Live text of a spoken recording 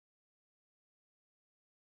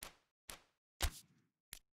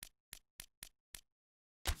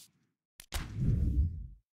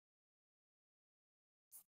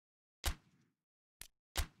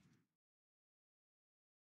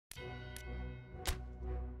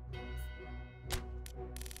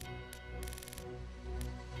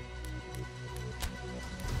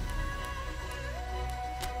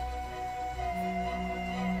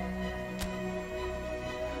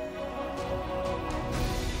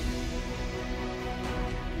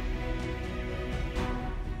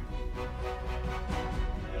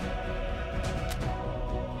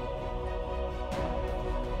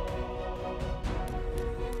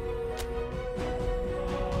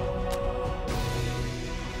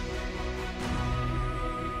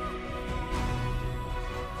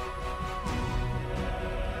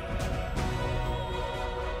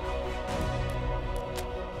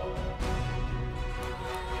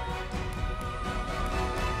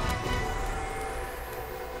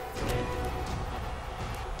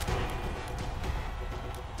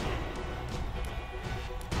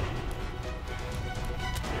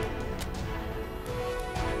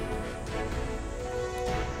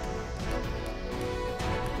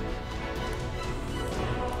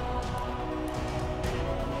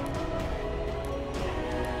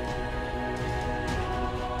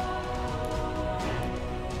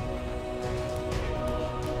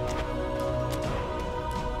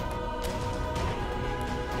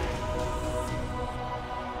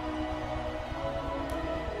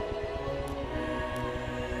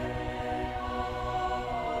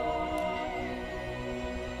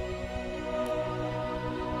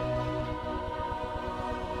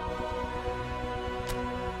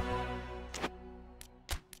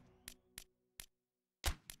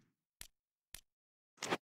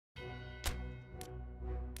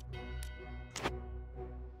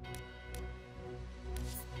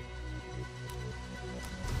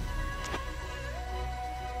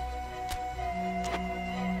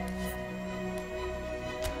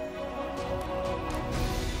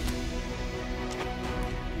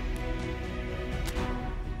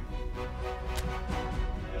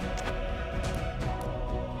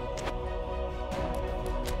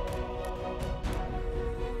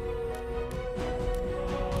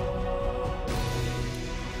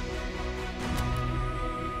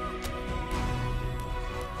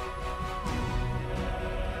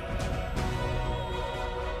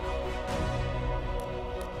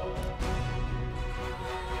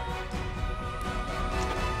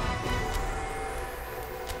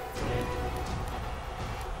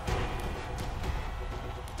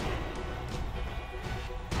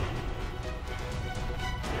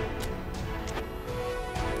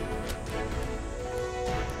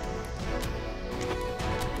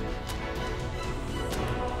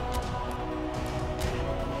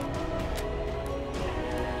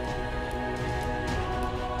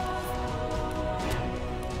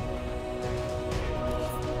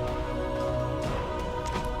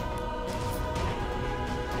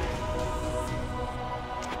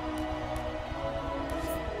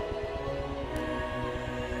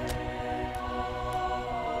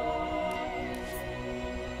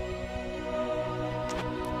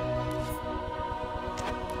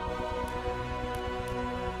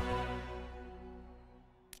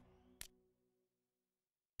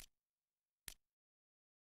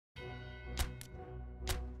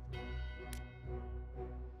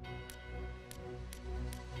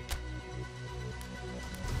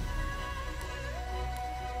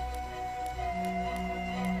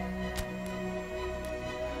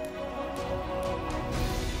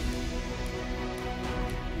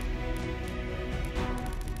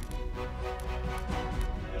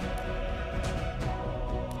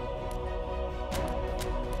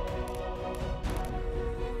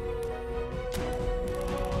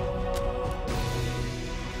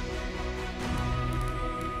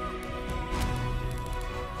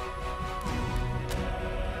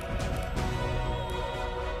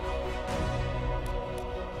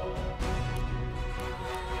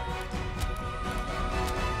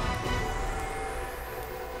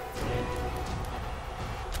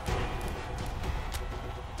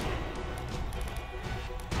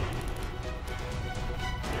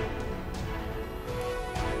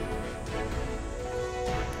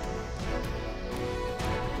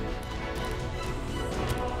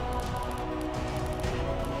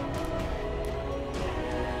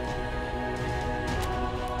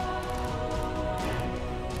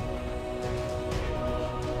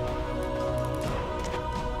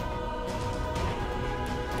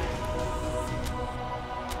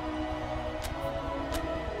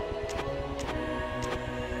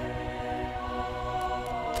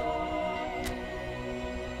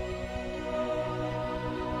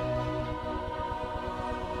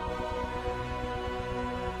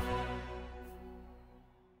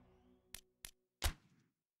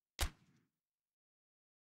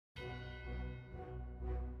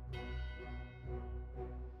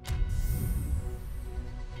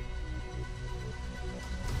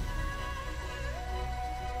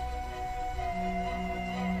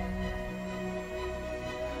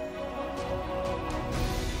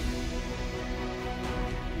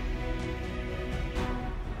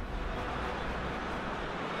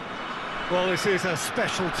Well, this is a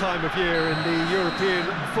special time of year in the European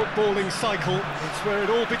footballing cycle. It's where it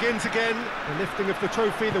all begins again. The lifting of the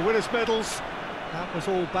trophy, the winners' medals. That was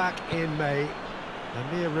all back in May.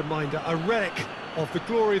 A mere reminder, a relic of the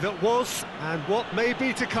glory that was and what may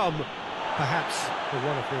be to come, perhaps for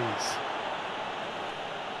one of these.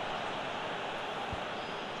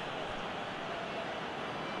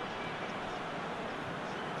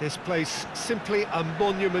 This place simply a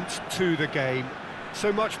monument to the game.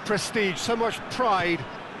 So much prestige, so much pride,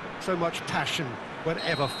 so much passion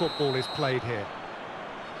whenever football is played here.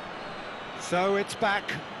 So it's back,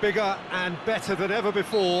 bigger and better than ever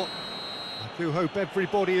before. I do hope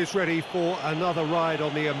everybody is ready for another ride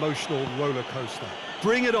on the emotional roller coaster.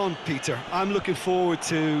 Bring it on, Peter. I'm looking forward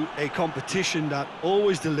to a competition that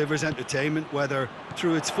always delivers entertainment, whether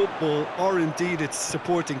through its football or indeed its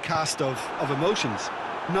supporting cast of emotions.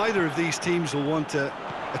 Neither of these teams will want a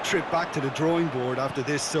trip back to the drawing board after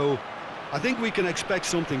this, so I think we can expect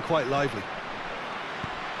something quite lively.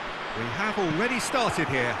 We have already started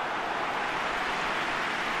here.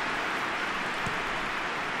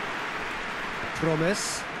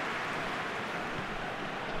 Promise.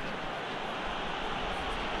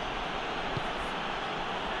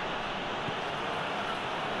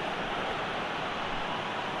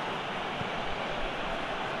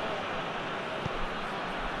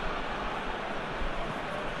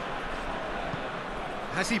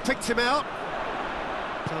 Has he picked him out?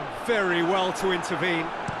 Done very well to intervene.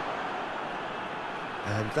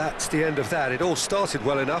 And that's the end of that. It all started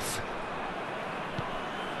well enough.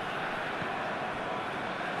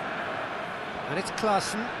 And it's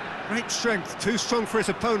Klaassen. Great strength, too strong for his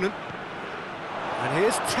opponent. And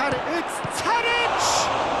here's Tadic. It's Tadic!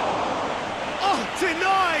 Oh,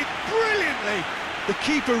 denied brilliantly! The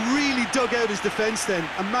keeper really dug out his defence then.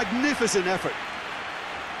 A magnificent effort.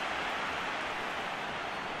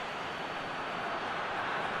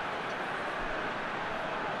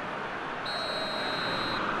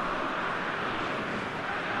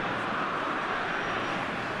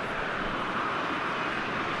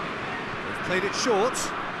 Played it short.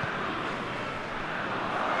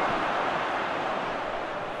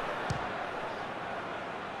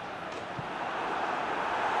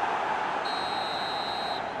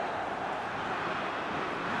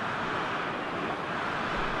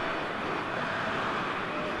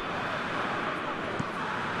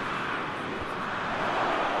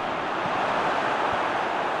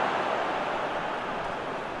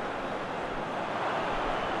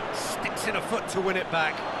 Sticks in a foot to win it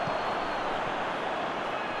back.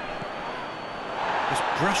 Just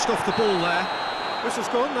brushed off the ball there. Whistle's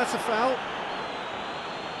gone, that's a foul.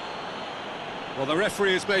 Well, the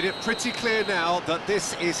referee has made it pretty clear now that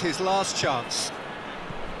this is his last chance.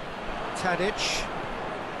 Tadic.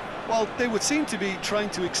 Well, they would seem to be trying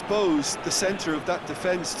to expose the centre of that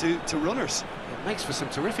defence to runners. It makes for some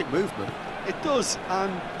terrific movement. It does,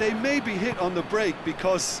 and they may be hit on the break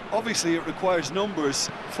because obviously it requires numbers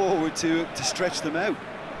forward to stretch them out.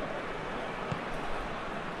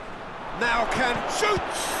 Now can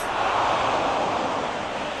shoots!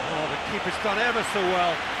 Oh, the keeper's done ever so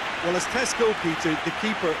well. Well, as tests go, Peter, the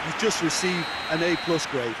keeper has just received an A+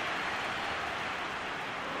 grade.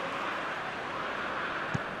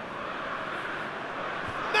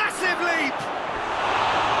 Massive leap!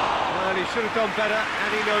 Well, he should have done better, and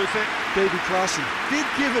he knows it. Davy Klaassen did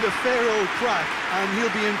give it a fair old crack, and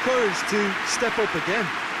he'll be encouraged to step up again.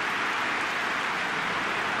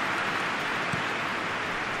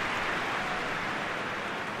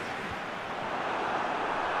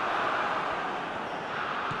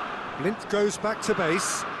 Blind goes back to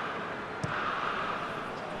base.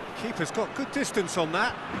 Keeper's got good distance on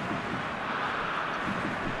that.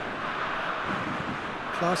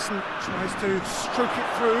 Klaassen tries to stroke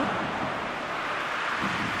it through.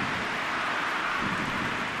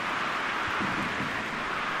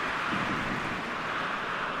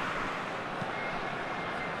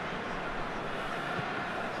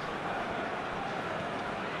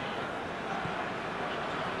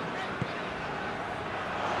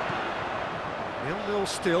 Nil-nil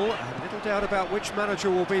still, and little doubt about which manager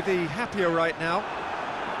will be the happier right now.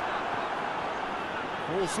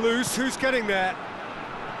 Ball's loose, who's getting there?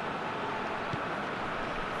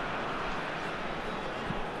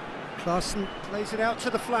 Klaassen plays it out to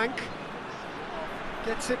the flank,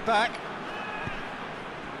 gets it back.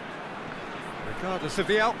 Regardless of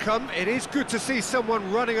the outcome, it is good to see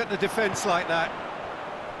someone running at the defence like that.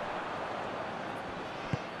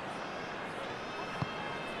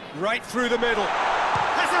 Right through the middle.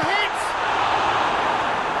 Has a hit!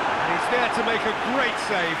 And he's there to make a great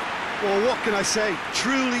save. Well, what can I say?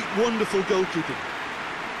 Truly wonderful goalkeeping.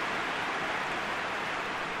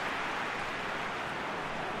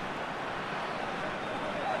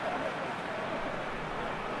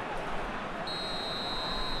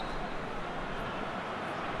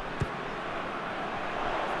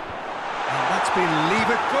 been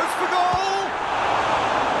levered, goes for goal!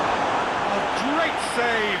 A great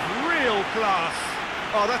save, real class.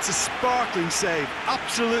 Oh, that's a sparkling save,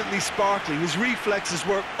 absolutely sparkling. His reflexes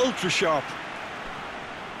were ultra-sharp.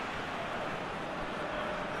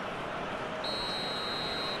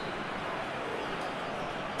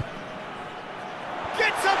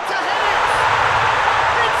 Gets up to head it!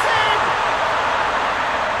 It's in!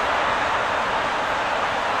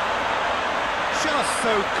 Just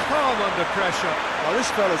so calm under pressure. Oh,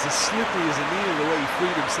 this fella's as slippery as a needle the way he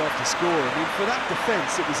freed himself to score. I mean, for that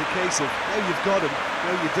defence, it was a case of, now you've got him,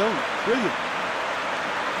 now you don't. Brilliant.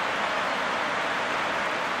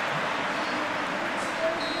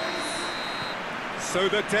 So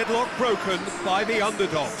the deadlock broken by the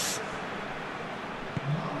underdogs.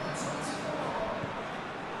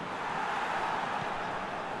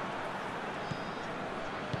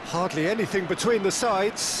 Hardly anything between the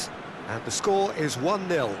sides, and the score is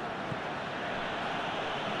 1-0.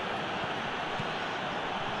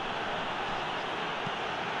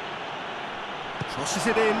 Crosses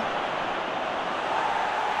it in.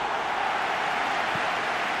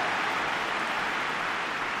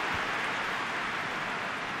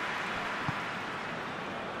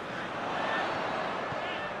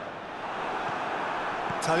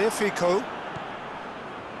 Tagliafico.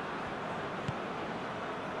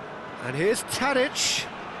 And here's Tadic.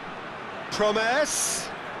 Promes.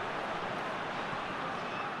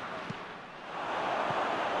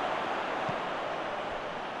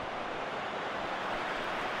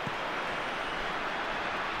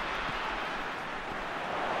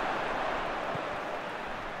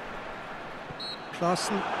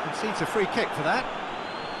 Klaassen concedes a free kick for that.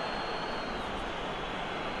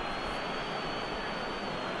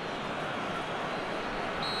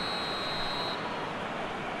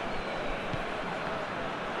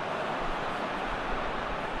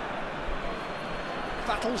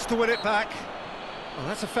 Battles to win it back. Well,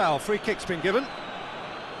 that's a foul. Free kick's been given.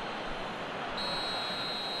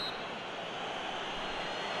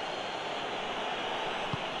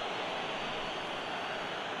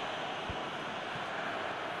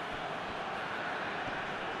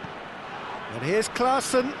 And here's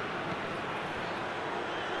Klaassen.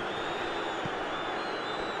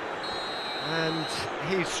 And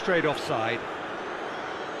he's straight offside.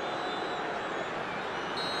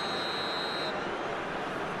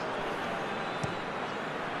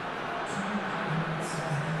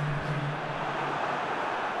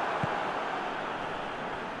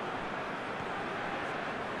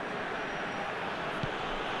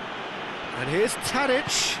 And here's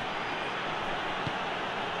Tadic.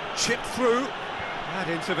 Chipped through. That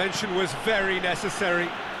intervention was very necessary.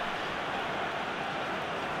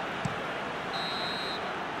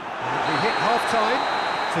 And we hit half-time.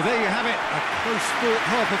 So there you have it, a close-fought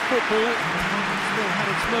half of football. Still had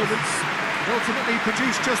its moments, but ultimately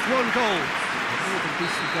produced just one goal. A more than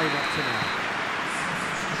decent game up to now.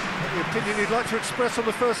 Any opinion you'd like to express on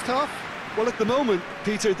the first half? Well, at the moment,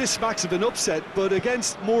 Peter, this smacks of an upset, but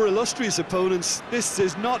against more illustrious opponents, this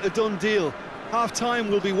is not a done deal. Half-time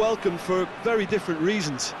will be welcomed for very different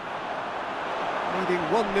reasons. Leading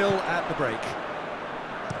 1-0 at the break.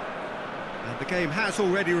 And the game has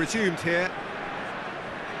already resumed here.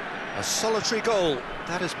 A solitary goal,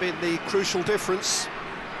 that has been the crucial difference.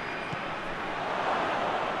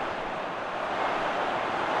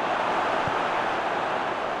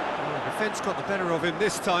 Well, the defence got the better of him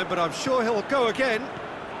this time, but I'm sure he'll go again.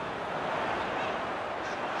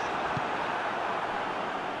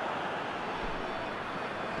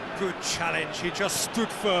 Good challenge, he just stood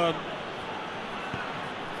firm.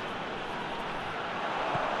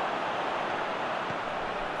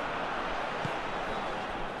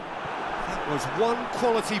 That was one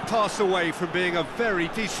quality pass away from being a very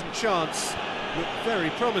decent chance. Looked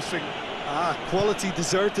very promising. Quality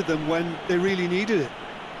deserted them when they really needed it.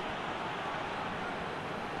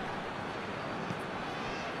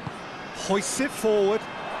 Hoists it forward.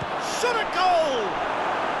 Shot a goal!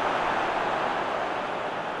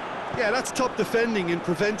 Yeah, that's top defending and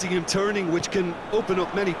preventing him turning, which can open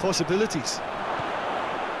up many possibilities.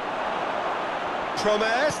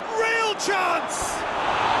 Promes, real chance!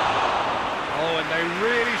 Oh, and they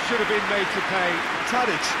really should have been made to pay.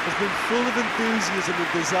 Tadic has been full of enthusiasm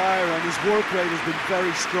and desire, and his work rate has been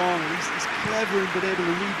very strong. He's clever and been able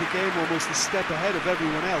to read the game almost a step ahead of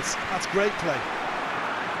everyone else. That's great play.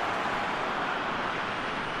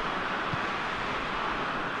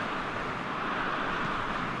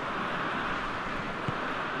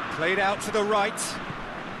 Played out to the right.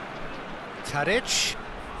 Tadic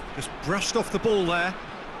just brushed off the ball there.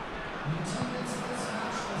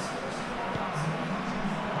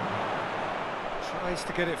 Tries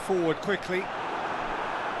to get it forward quickly.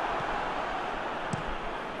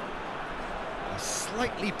 A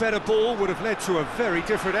slightly better ball would have led to a very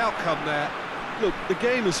different outcome there. Look, the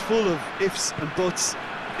game is full of ifs and buts.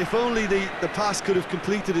 If only the pass could have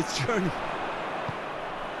completed its journey.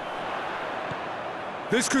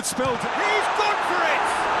 This could spell... He's gone for it!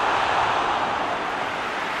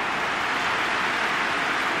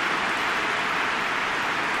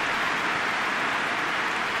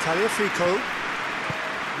 Tagliafico.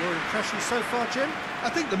 Your impression so far, Jim? I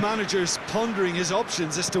think the manager's pondering his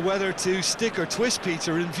options as to whether to stick or twist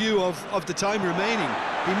Peter in view of the time remaining.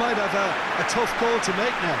 He might have a tough call to make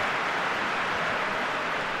now.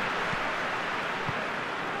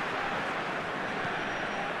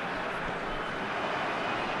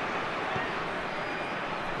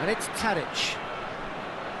 And it's Tadic.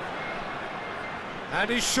 And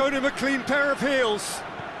he's shown him a clean pair of heels.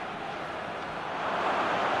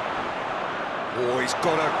 Oh, he's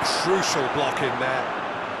got a crucial block in there.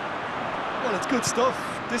 Well, it's good stuff.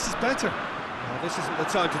 This is better. Well, this isn't the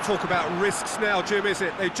time to talk about risks now, Jim, is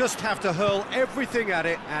it? They just have to hurl everything at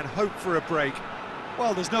it and hope for a break.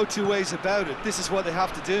 Well, there's no two ways about it. This is what they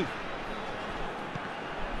have to do.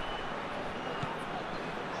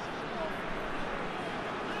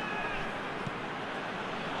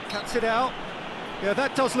 Cuts it out. Yeah,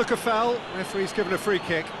 that does look a foul. Referee's given a free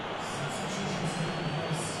kick.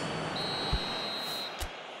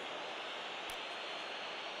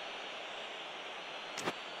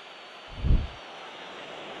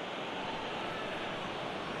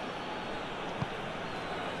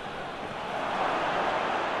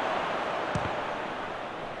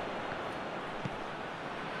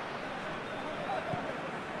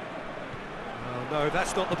 Oh, no,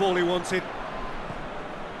 that's not the ball he wanted.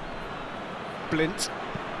 Blint.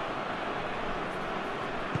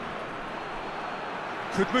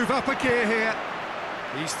 Could move up a gear here.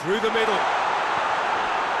 He's through the middle.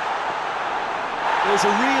 There's a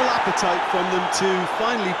real appetite from them to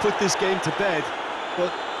finally put this game to bed,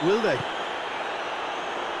 but will they?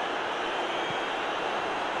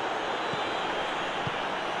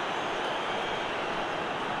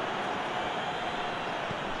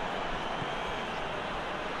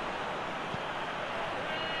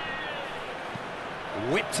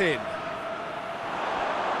 Whipped in.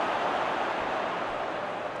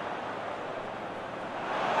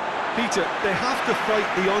 Peter, they have to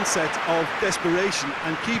fight the onset of desperation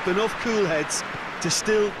and keep enough cool heads to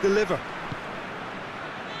still deliver.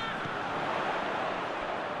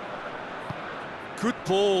 Good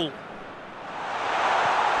ball.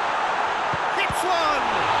 Hits one!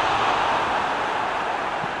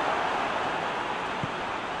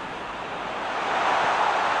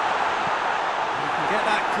 Get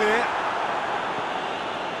that clear.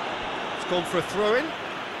 It's gone for a throw-in.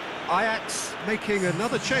 Ajax making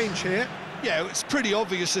another change here. Yeah, it's pretty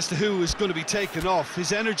obvious as to who was going to be taken off.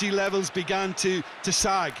 His energy levels began to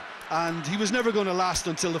sag, and he was never going to last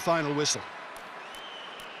until the final whistle.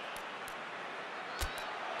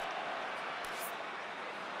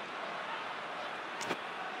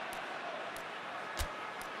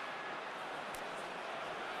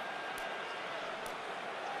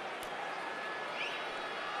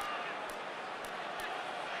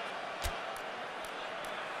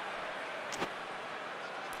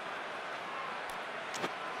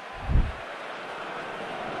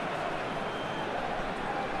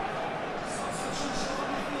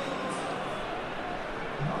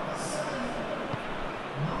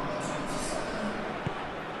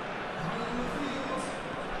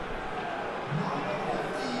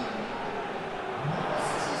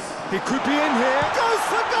 He could be in here. Goes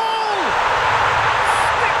for goal!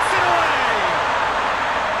 Sticks it away!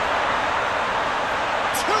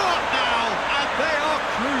 2 up now, and they are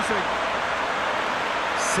cruising.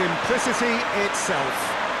 Simplicity itself.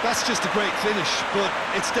 That's just a great finish, but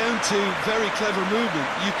it's down to very clever movement.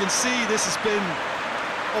 You can see this has been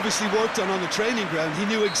obviously worked on the training ground. He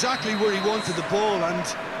knew exactly where he wanted the ball,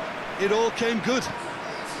 and it all came good.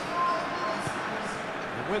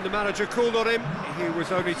 When the manager called on him, he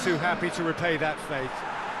was only too happy to repay that faith.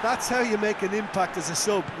 That's how you make an impact as a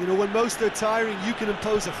sub. You know, when most are tiring, you can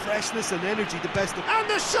impose a freshness and energy the best of... And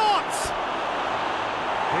the shot!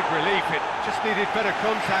 Big relief, it just needed better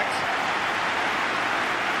contact.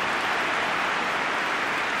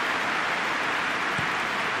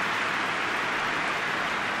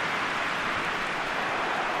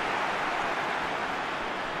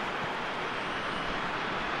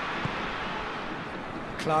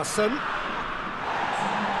 Klaassen.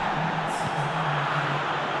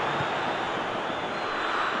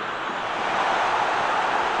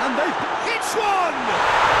 And they hits one!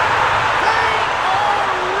 They are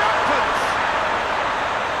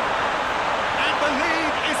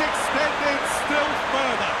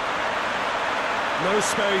the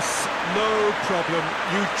space, no problem.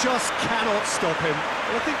 You just cannot stop him.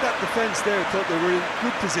 Well, I think that defence there thought they were in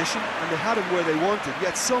good position and they had him where they wanted,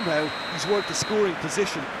 yet somehow he's worked the scoring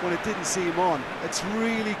position when it didn't see him on. It's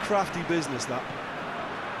really crafty business, that.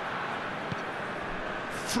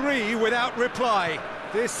 3 without reply.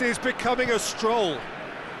 This is becoming a stroll.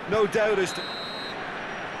 No doubt as to...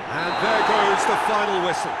 And there goes the final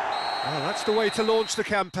whistle. Well, that's the way to launch the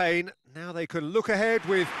campaign. Now they can look ahead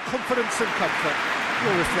with confidence and comfort.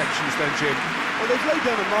 Your reflections then, Jim? Well, they've laid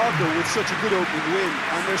down a marker with such a good opening win,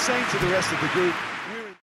 and they're saying to the rest of the group,